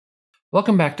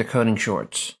Welcome back to Coding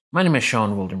Shorts. My name is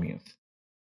Sean Wildermuth.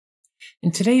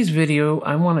 In today's video,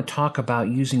 I want to talk about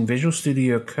using Visual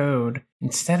Studio Code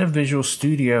instead of Visual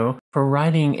Studio for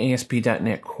writing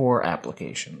ASP.NET Core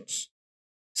applications.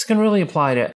 This can really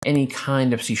apply to any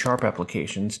kind of C#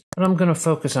 applications, but I'm going to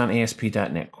focus on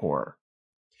ASP.NET Core.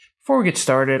 Before we get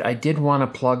started, I did want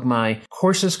to plug my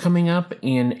courses coming up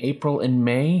in April and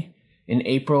May. In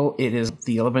April, it is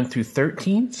the 11th through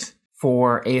 13th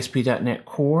for ASP.NET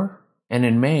Core. And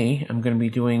in May, I'm going to be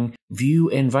doing Vue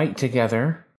and Vite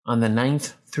together on the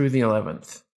 9th through the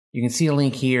 11th. You can see a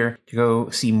link here to go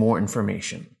see more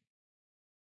information.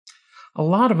 A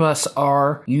lot of us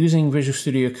are using Visual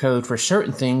Studio Code for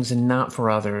certain things and not for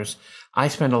others. I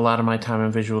spend a lot of my time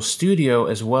in Visual Studio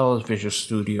as well as Visual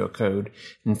Studio Code.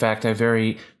 In fact, I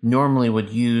very normally would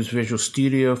use Visual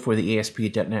Studio for the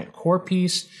ASP.NET Core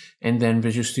piece and then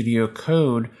Visual Studio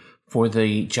Code for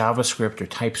the JavaScript or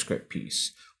TypeScript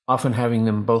piece, often having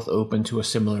them both open to a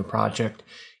similar project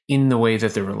in the way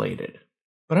that they're related.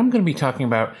 But I'm going to be talking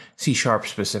about C#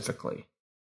 specifically.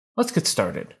 Let's get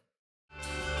started.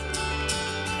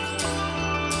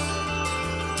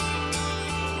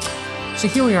 So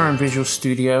here we are in Visual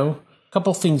Studio. A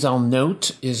couple things I'll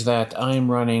note is that I'm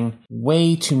running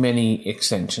way too many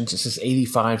extensions. This is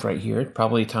 85 right here. It's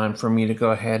probably time for me to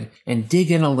go ahead and dig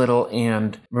in a little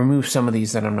and remove some of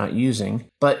these that I'm not using.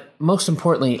 But most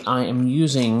importantly, I am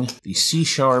using the C#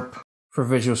 for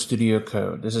Visual Studio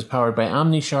Code. This is powered by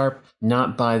OmniSharp,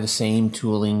 not by the same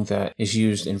tooling that is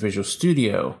used in Visual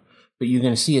Studio, but you're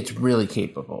going to see it's really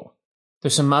capable.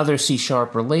 There's some other C#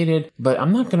 related, but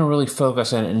I'm not going to really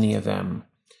focus on any of them.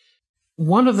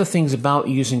 One of the things about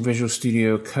using Visual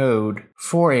Studio Code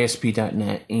for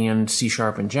ASP.NET and C#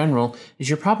 in general is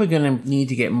you're probably going to need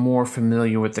to get more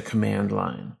familiar with the command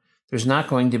line. There's not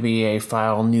going to be a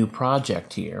file new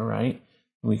project here, right?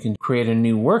 We can create a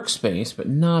new workspace, but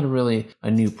not really a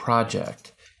new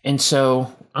project. And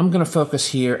so I'm going to focus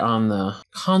here on the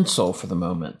console for the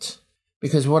moment,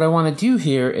 because what I want to do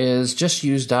here is just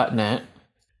use .NET.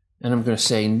 And I'm going to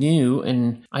say new,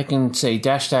 and I can say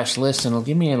 -- list, and it'll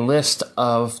give me a list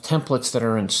of templates that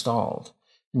are installed.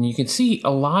 And you can see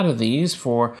a lot of these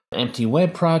for empty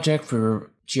web project, for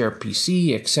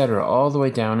gRPC, etc., all the way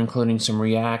down, including some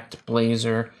React,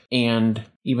 Blazor, and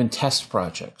even test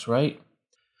projects, right?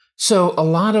 So a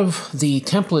lot of the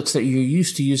templates that you're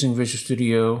used to using Visual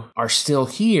Studio are still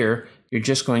here. You're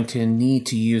just going to need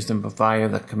to use them via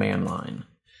the command line.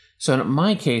 So in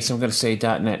my case, I'm going to say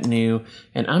 .NET new,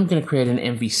 and I'm going to create an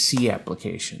MVC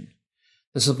application.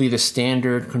 This will be the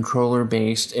standard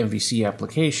controller-based MVC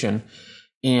application,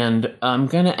 and I'm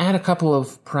going to add a couple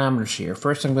of parameters here.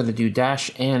 First, I'm going to do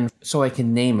 -n so I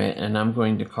can name it, and I'm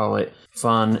going to call it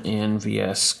fun in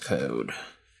VSCode.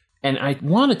 And I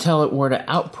want to tell it where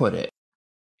to output it.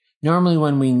 Normally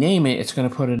when we name it, it's going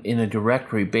to put it in a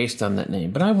directory based on that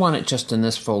name, but I want it just in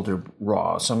this folder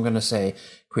raw, so I'm going to say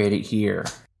create it here.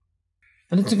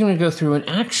 And it's going to go through and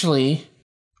actually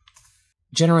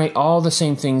generate all the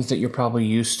same things that you're probably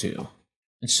used to.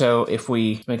 And so if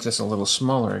we make this a little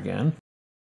smaller again,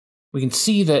 we can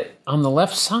see that on the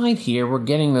left side here, we're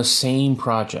getting those same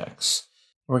projects.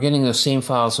 We're getting those same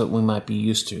files that we might be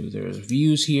used to. There's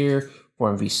views here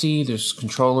for MVC, there's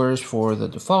controllers for the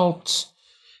defaults,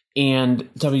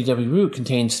 and www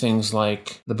contains things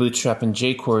like the Bootstrap and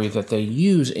jQuery that they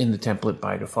use in the template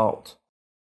by default.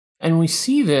 And we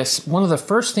see this, one of the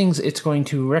first things it's going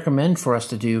to recommend for us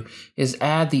to do is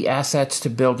add the assets to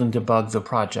build and debug the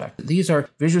project. These are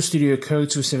Visual Studio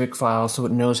Code specific files, so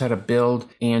it knows how to build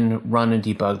and run and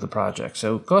debug the project.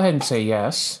 So go ahead and say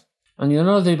yes. And you'll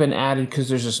know they've been added because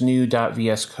there's this new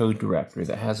 .VSCode directory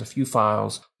that has a few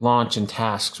files, launch, and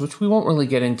tasks, which we won't really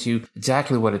get into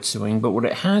exactly what it's doing, but what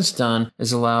it has done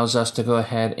is allows us to go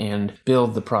ahead and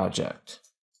build the project.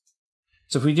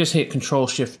 So if we just hit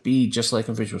Control-Shift-B, just like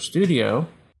in Visual Studio,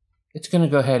 it's going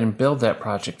to go ahead and build that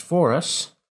project for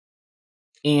us.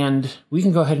 And we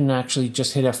can go ahead and actually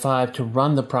just hit F5 to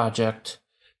run the project.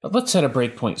 But let's set a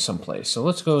breakpoint someplace. So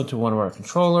let's go into one of our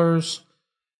controllers,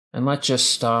 and let's just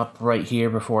stop right here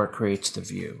before it creates the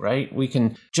view, right? We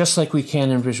can, just like we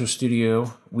can in Visual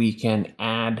Studio, we can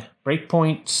add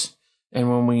breakpoints. And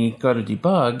when we go to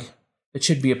debug, it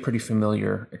should be a pretty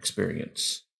familiar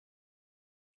experience.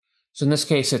 So in this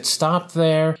case, it's stopped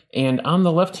there, and on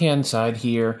the left-hand side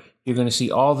here, you're going to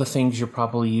see all the things you're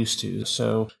probably used to.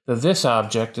 So the this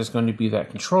object is going to be that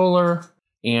controller,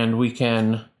 and we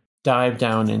can dive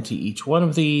down into each one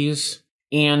of these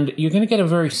And you're going to get a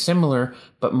very similar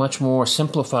but much more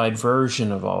simplified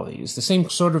version of all these. The same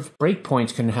sort of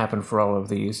breakpoints can happen for all of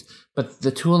these, but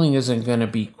the tooling isn't going to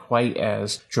be quite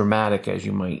as dramatic as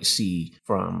you might see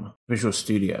from Visual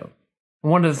Studio.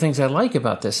 One of the things I like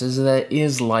about this is that it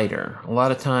is lighter. A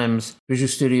lot of times Visual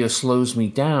Studio slows me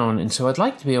down, and so I'd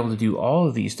like to be able to do all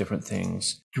of these different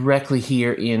things directly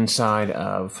here inside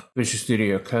of Visual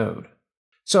Studio Code.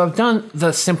 So I've done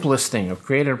the simplest thing. I've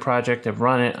created a project, I've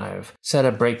run it, I've set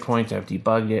a breakpoint, I've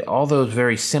debugged it, all those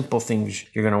very simple things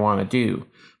you're going to want to do.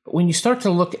 But when you start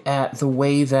to look at the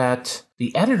way that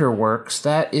the editor works,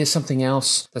 that is something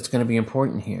else that's going to be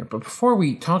important here. But before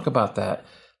we talk about that,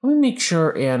 let me make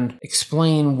sure and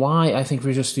explain why I think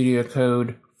Visual Studio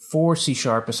Code for C#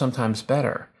 is sometimes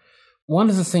better. One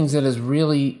of the things that is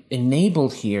really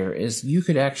enabled here is you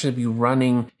could actually be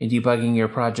running and debugging your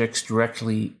projects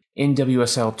directly in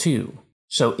WSL2.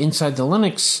 So inside the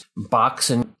Linux box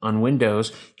and on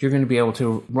Windows, you're going to be able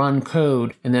to run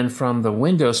code, and then from the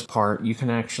Windows part, you can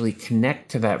actually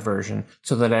connect to that version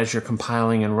so that as you're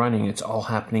compiling and running, it's all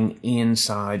happening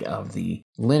inside of the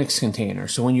Linux container.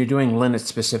 So when you're doing Linux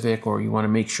specific or you want to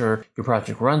make sure your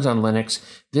project runs on Linux,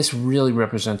 this really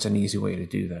represents an easy way to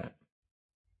do that.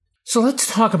 So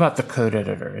let's talk about the code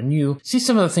editor, and you see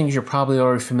some of the things you're probably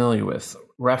already familiar with.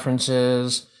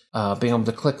 References, being able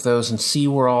to click those and see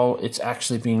where all it's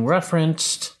actually being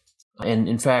referenced. And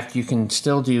in fact, you can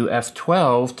still do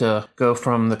F12 to go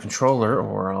from the controller,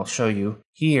 or I'll show you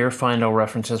here, find all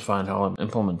references, find all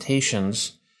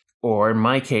implementations, or in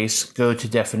my case, go to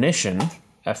definition,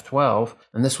 F12,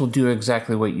 and this will do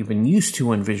exactly what you've been used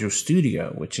to in Visual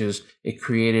Studio, which is it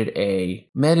created a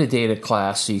metadata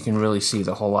class so you can really see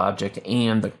the whole object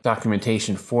and the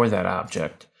documentation for that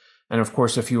object. And of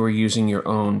course, if you were using your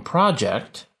own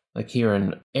project, like here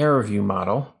in Error View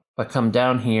Model, if I come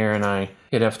down here and I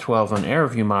hit F12 on Error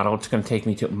View Model, it's going to take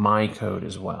me to my code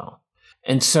as well.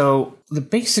 And so the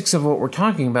basics of what we're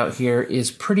talking about here is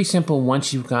pretty simple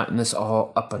once you've gotten this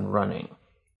all up and running.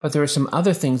 But there are some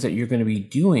other things that you're going to be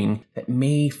doing that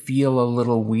may feel a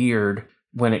little weird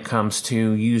when it comes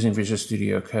to using Visual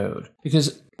Studio Code.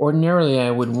 Because ordinarily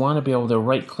I would want to be able to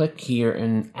right-click here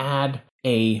and add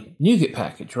a Nuget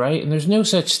package, right? And there's no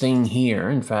such thing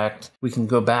here. In fact, we can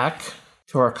go back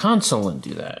to our console and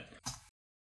do that.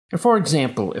 And for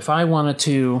example, if I wanted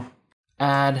to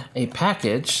add a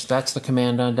package, that's the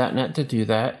command on .NET to do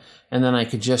that. And then I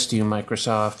could just do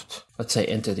Microsoft, let's say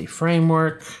Entity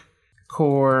Framework,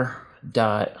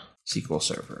 core.SQL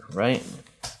Server, right?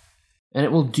 And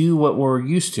it will do what we're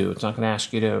used to. It's not going to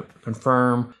ask you to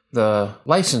confirm the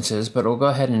licenses, but it'll go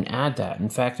ahead and add that. In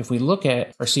fact, if we look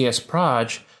at our CS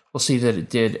proj, we'll see that it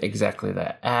did exactly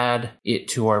that, add it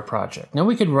to our project. Now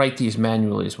we could write these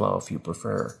manually as well if you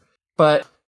prefer, but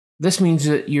this means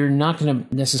that you're not going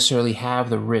to necessarily have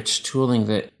the rich tooling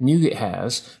that Nuget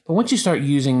has, but once you start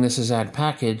using this as add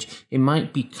package, it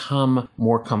might become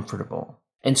more comfortable.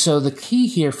 And so the key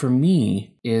here for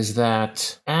me is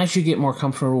that as you get more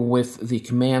comfortable with the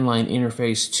command line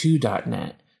interface to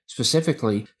 .NET,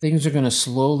 specifically, things are going to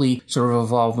slowly sort of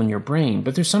evolve in your brain.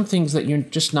 But there's some things that you're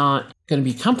just not going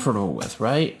to be comfortable with,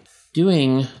 right?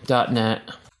 Doing .NET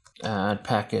add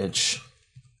package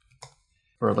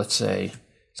for, let's say,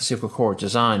 SQL Core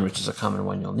Design, which is a common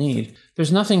one you'll need.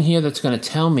 There's nothing here that's going to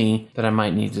tell me that I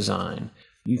might need design.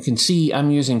 You can see I'm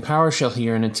using PowerShell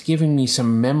here, and it's giving me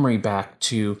some memory back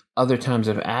to other times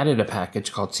I've added a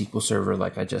package called SQL Server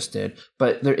like I just did,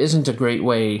 but there isn't a great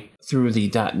way through the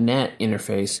 .NET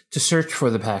interface to search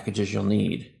for the packages you'll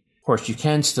need. Of course, you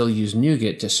can still use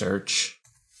Nuget to search,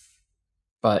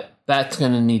 but that's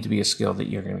going to need to be a skill that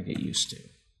you're going to get used to.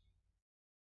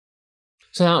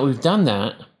 So now that we've done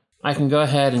that, I can go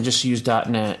ahead and just use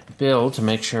 .NET build to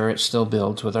make sure it still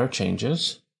builds with our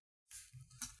changes.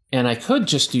 And I could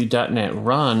just do .NET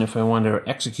Run if I wanted to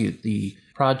execute the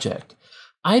project.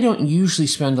 I don't usually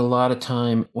spend a lot of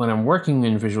time when I'm working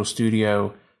in Visual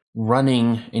Studio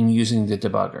running and using the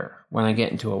debugger. When I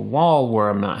get into a wall where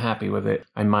I'm not happy with it,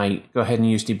 I might go ahead and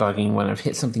use debugging when I've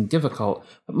hit something difficult.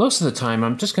 But most of the time,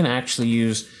 I'm just going to actually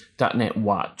use .NET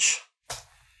Watch.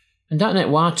 And .NET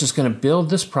Watch is going to build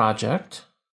this project.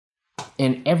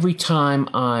 And every time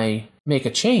I make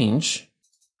a change,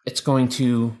 it's going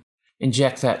to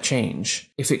inject that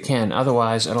change if it can.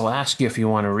 Otherwise, it'll ask you if you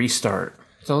want to restart.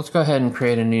 So let's go ahead and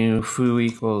create a new foo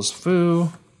equals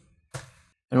foo.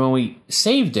 And when we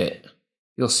saved it,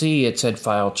 you'll see it said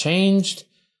file changed,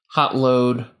 hot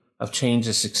load of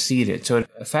changes succeeded. So it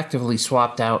effectively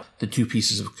swapped out the two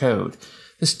pieces of code.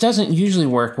 This doesn't usually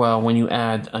work well when you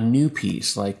add a new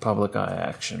piece like public eye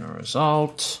action or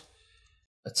result.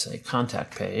 Let's say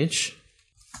contact page.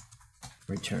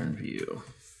 return view.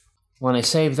 When I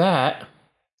save that,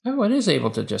 oh, it is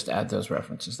able to just add those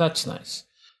references. That's nice.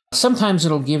 Sometimes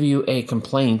it'll give you a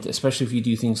complaint, especially if you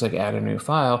do things like add a new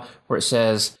file, where it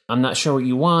says, I'm not sure what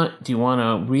you want. Do you want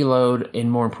to reload?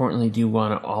 And more importantly, do you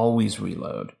want to always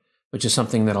reload? Which is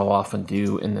something that I'll often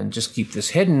do, and then just keep this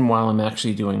hidden while I'm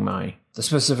actually doing the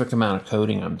specific amount of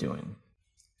coding I'm doing.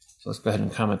 So let's go ahead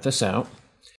and comment this out.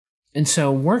 And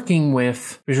so working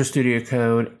with Visual Studio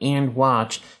Code and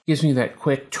Watch gives me that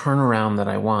quick turnaround that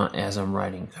I want as I'm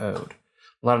writing code.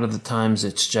 A lot of the times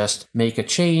it's just make a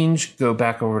change, go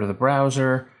back over to the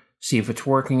browser, see if it's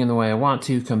working in the way I want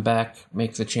to, come back,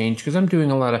 make the change, because I'm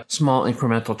doing a lot of small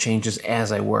incremental changes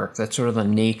as I work. That's sort of the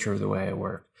nature of the way I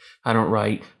work. I don't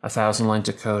write 1,000 lines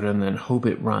of code and then hope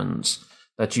it runs.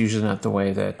 That's usually not the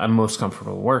way that I'm most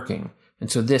comfortable working.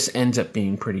 And so this ends up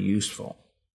being pretty useful.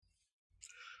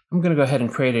 I'm going to go ahead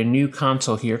and create a new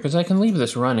console here because I can leave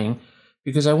this running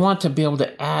because I want to be able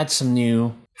to add some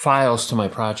new files to my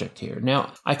project here.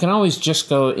 Now, I can always just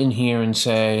go in here and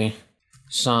say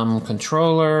some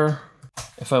controller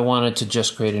if I wanted to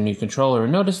just create a new controller.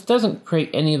 Notice it doesn't create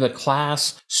any of the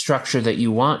class structure that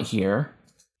you want here.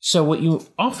 So what you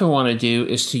often want to do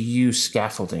is to use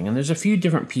scaffolding, and there's a few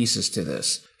different pieces to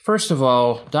this. First of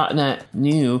all, .NET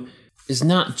New is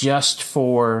not just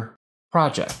for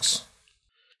projects.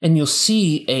 And you'll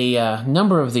see a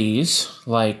number of these,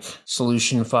 like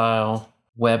solution file,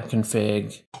 web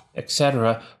config,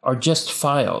 etc., are just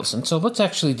files. And so let's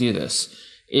actually do this.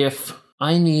 If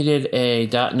I needed a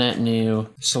 .NET New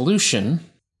solution,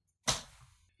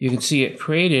 you can see it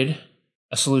created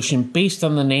a solution based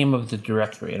on the name of the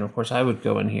directory. And of course, I would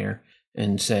go in here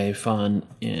and say fun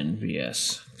in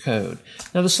VS Code.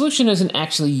 Now, the solution isn't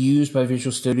actually used by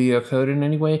Visual Studio Code in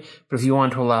any way, but if you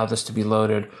want to allow this to be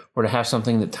loaded or to have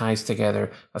something that ties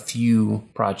together a few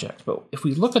projects. But if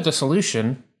we look at the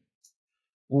solution,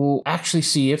 we'll actually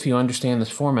see, if you understand this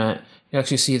format, you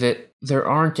actually see that there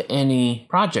aren't any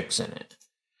projects in it.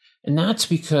 And that's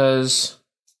because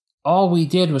all we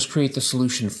did was create the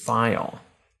solution file.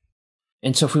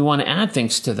 And so if we want to add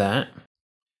things to that,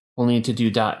 we'll need to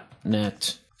do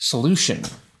 .NET solution,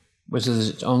 which is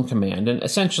its own command, and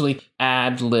essentially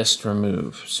add list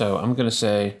remove. So I'm going to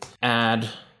say add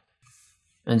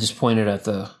and just point it at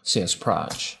the CS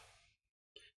proj.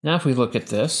 Now if we look at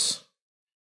this,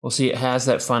 we'll see it has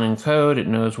that fun in code, it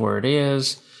knows where it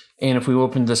is, and if we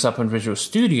open this up in Visual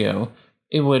Studio,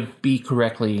 it would be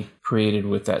correctly created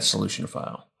with that solution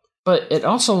file. But it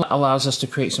also allows us to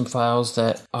create some files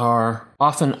that are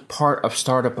often part of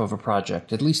startup of a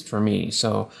project, at least for me.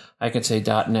 So I could say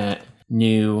 .NET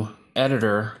New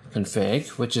editor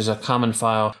config, which is a common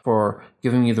file for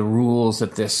giving you the rules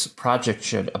that this project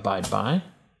should abide by.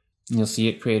 And you'll see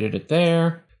it created it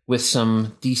there with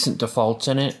some decent defaults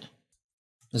in it.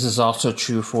 This is also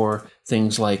true for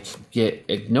things like git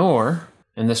ignore,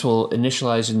 and this will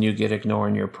initialize a new git ignore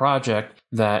in your project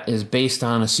that is based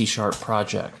on a C#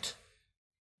 project.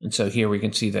 And so here we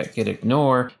can see that git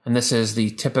ignore, and this is the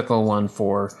typical one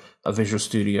for a Visual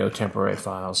Studio temporary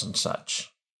files and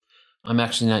such. I'm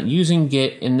actually not using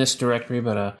git in this directory,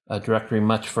 but a directory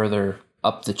much further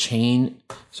up the chain,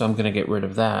 so I'm going to get rid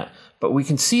of that. But we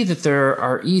can see that there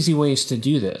are easy ways to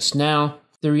do this. Now,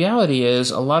 the reality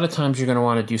is a lot of times you're going to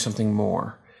want to do something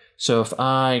more. So if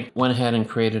I went ahead and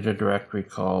created a directory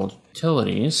called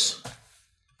utilities,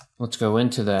 let's go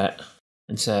into that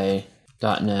and say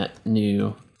 .NET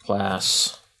New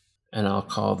class, and I'll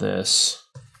call this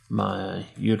my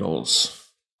utils.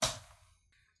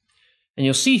 And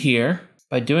you'll see here,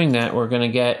 by doing that, we're going to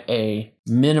get a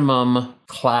minimum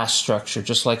class structure,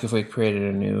 just like if we created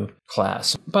a new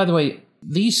class. By the way,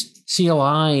 these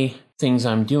CLI things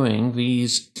I'm doing,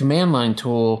 these command line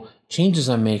tool changes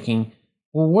I'm making,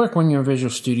 will work when you're in Visual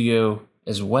Studio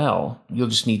as well. You'll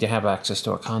just need to have access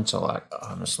to a console,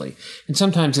 honestly. And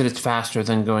sometimes it's faster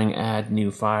than going add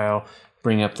new file,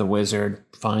 bring up the wizard,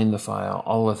 find the file,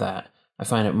 all of that. I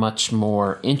find it much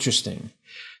more interesting.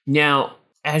 Now,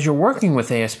 as you're working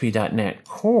with ASP.NET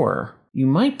Core, you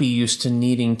might be used to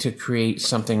needing to create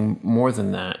something more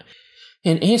than that.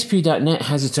 And ASP.NET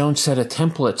has its own set of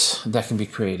templates that can be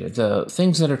created. The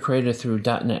things that are created through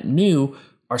 .NET New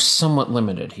are somewhat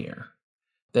limited here.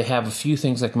 They have a few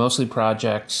things like mostly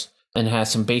projects and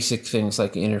has some basic things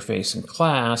like interface and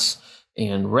class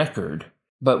and record.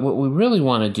 But what we really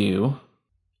want to do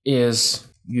is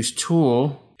use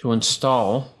tool to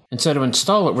install. Instead of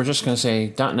install it, we're just going to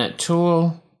say .NET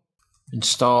tool,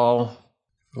 install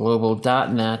global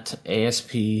 .NET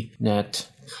ASP.NET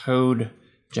code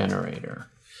generator.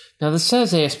 Now this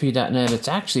says ASP.NET, it's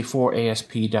actually for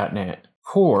ASP.NET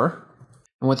Core.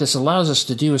 And what this allows us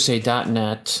to do is say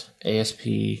 .NET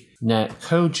ASP.NET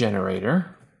Code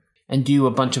Generator and do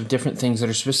a bunch of different things that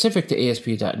are specific to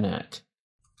ASP.NET.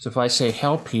 So if I say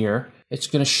help here, it's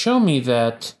going to show me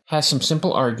that has some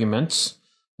simple arguments,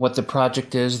 what the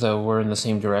project is, though we're in the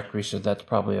same directory, so that's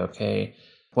probably okay,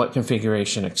 what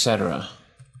configuration, etc.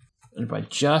 And if I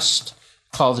just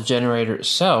call the generator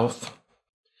itself,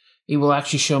 it will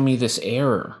actually show me this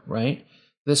error, right?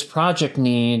 This project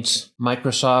needs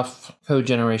Microsoft Code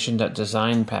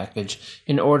Generation.design package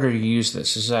in order to use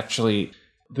this. This is actually,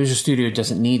 Visual Studio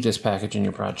doesn't need this package in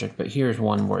your project, but here's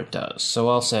one where it does. So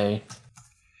I'll say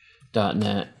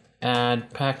 .NET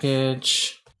add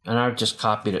package, and I've just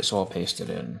copied it, so I'll paste it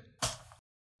in.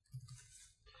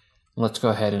 Let's go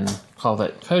ahead and call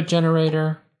that code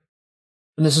generator.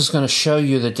 And this is going to show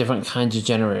you the different kinds of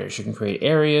generators. You can create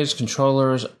areas,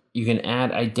 controllers, you can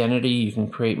add identity, you can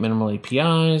create minimal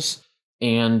APIs,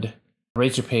 and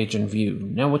Razor Page and View.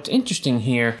 Now what's interesting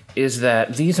here is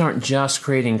that these aren't just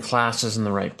creating classes in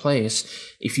the right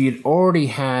place. If you'd already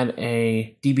had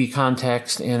a DB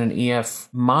context and an EF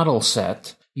model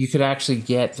set, you could actually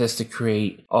get this to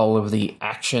create all of the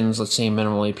actions, let's say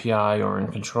minimal API or in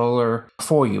controller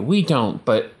for you. We don't,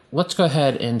 but let's go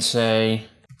ahead and say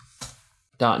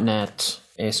 .NET,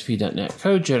 ASP.NET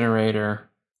Code Generator,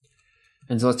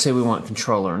 and let's say we want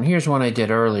controller. And here's one I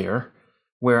did earlier,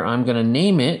 where I'm going to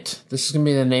name it. This is going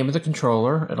to be the name of the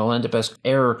controller. It'll end up as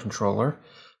error controller.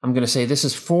 I'm going to say this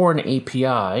is for an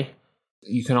API.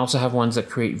 You can also have ones that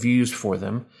create views for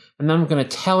them. And then I'm going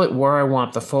to tell it where I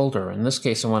want the folder. In this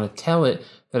case, I want to tell it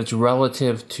that it's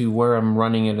relative to where I'm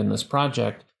running it in this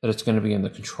project, that it's going to be in the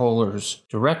controllers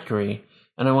directory.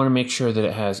 And I want to make sure that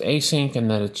it has async and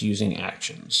that it's using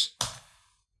actions.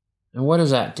 And what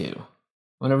does that do?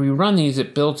 Whenever you run these,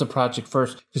 it builds the project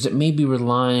first because it may be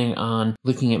relying on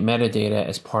looking at metadata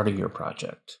as part of your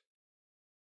project.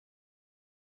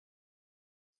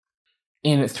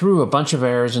 And it threw a bunch of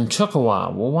errors and took a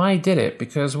while. Well, why did it?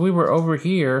 Because we were over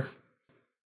here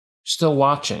still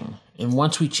watching. And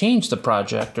once we change the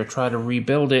project or try to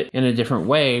rebuild it in a different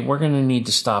way, we're going to need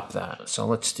to stop that. So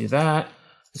let's do that.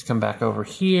 Let's come back over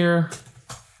here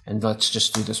and let's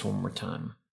just do this one more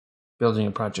time. Building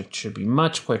a project should be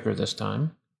much quicker this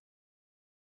time.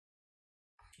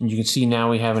 And you can see now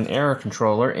we have an error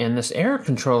controller, and this error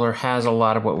controller has a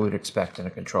lot of what we would expect in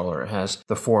a controller. It has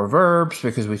the 4 verbs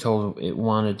because we told it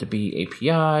wanted to be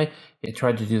API. It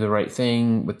tried to do the right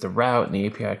thing with the route and the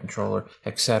API controller,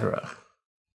 etc.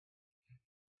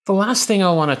 The last thing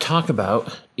I want to talk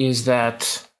about is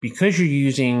that because you're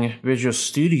using Visual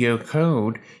Studio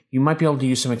Code, you might be able to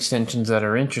use some extensions that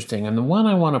are interesting. And the one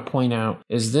I want to point out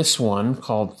is this one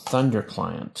called Thunder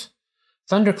Client.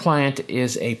 Thunder Client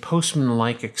is a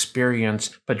Postman-like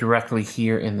experience, but directly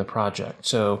here in the project.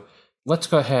 So let's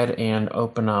go ahead and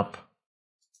open up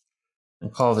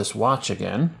and call this watch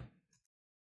again.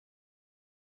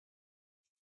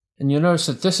 And you'll notice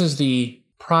that this is the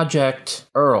project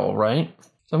URL, right?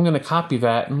 So I'm going to copy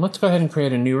that, and let's go ahead and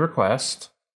create a new request.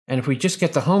 And if we just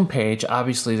get the home page,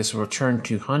 obviously this will return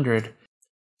 200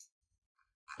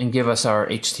 and give us our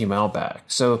HTML back.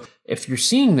 So if you're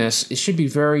seeing this, it should be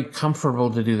very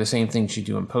comfortable to do the same things you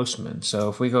do in Postman. So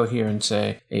if we go here and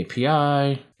say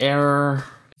API, error,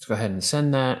 let's go ahead and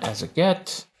send that as a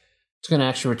get. It's going to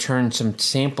actually return some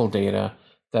sample data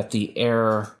that the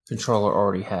error controller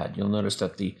already had. You'll notice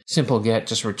that the simple get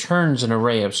just returns an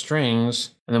array of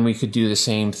strings, and then we could do the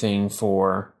same thing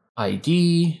for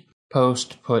ID,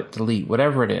 post, put, delete,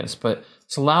 whatever it is. But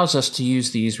this allows us to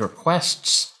use these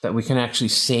requests that we can actually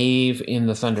save in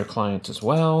the Thunder client as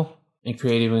well and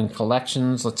create even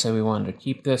collections. Let's say we wanted to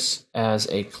keep this as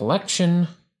a collection.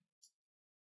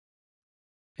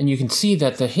 And you can see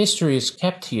that the history is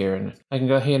kept here. And I can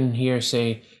go ahead and here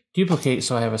say duplicate,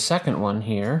 so I have a second one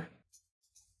here.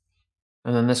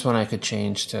 And then this one I could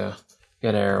change to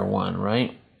get error 1,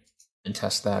 right? And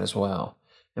test that as well.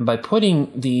 And by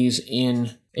putting these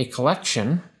in a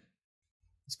collection,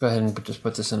 let's go ahead and just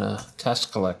put this in a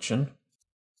test collection.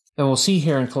 Then we'll see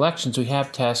here in collections, we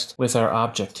have test with our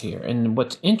object here. And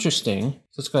what's interesting,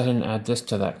 let's go ahead and add this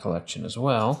to that collection as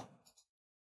well.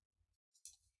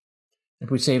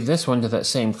 If we save this one to that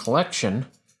same collection,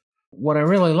 what I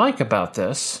really like about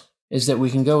this is that we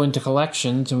can go into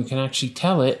collections and we can actually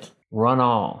tell it run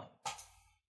all.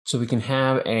 So we can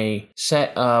have a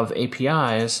set of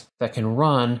APIs that can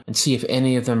run and see if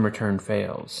any of them return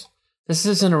fails. This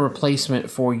isn't a replacement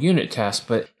for unit tests,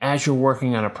 but as you're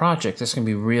working on a project, this can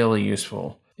be really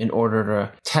useful in order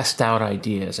to test out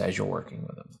ideas as you're working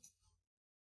with them.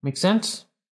 Make sense?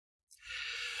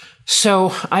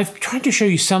 So I've tried to show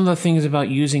you some of the things about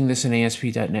using this in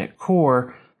ASP.NET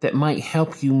Core that might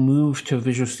help you move to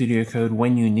Visual Studio Code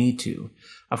when you need to.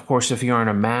 Of course, if you're on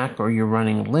a Mac or you're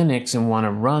running Linux and want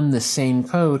to run the same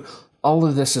code, all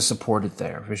of this is supported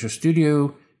there. Visual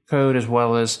Studio Code, as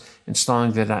well as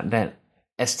installing the .NET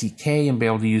SDK and be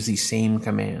able to use these same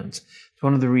commands. It's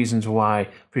one of the reasons why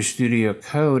Visual Studio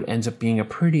Code ends up being a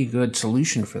pretty good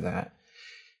solution for that.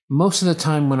 Most of the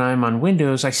time when I'm on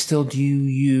Windows, I still do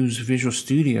use Visual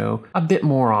Studio a bit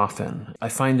more often. I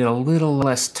find it a little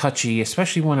less touchy,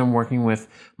 especially when I'm working with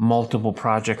multiple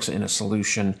projects in a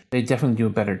solution. They definitely do a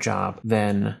better job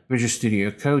than Visual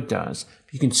Studio Code does.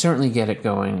 You can certainly get it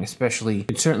going, if that's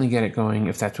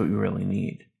what you really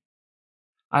need.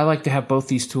 I like to have both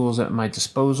these tools at my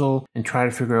disposal and try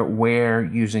to figure out where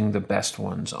using the best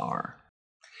ones are.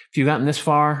 If you've gotten this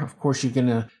far, of course, I'm going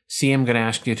to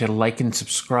ask you to like and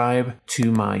subscribe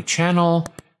to my channel.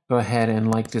 Go ahead and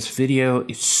like this video.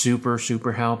 It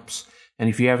super helps. And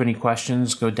if you have any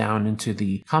questions, go down into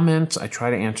the comments. I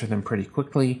try to answer them pretty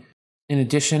quickly. In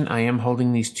addition, I am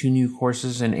holding these 2 new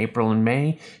courses in April and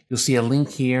May. You'll see a link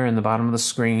here in the bottom of the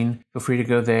screen. Feel free to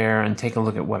go there and take a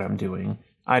look at what I'm doing.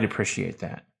 I'd appreciate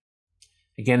that.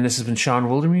 Again, this has been Sean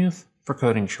Wildermuth for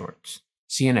Coding Shorts.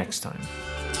 See you next time.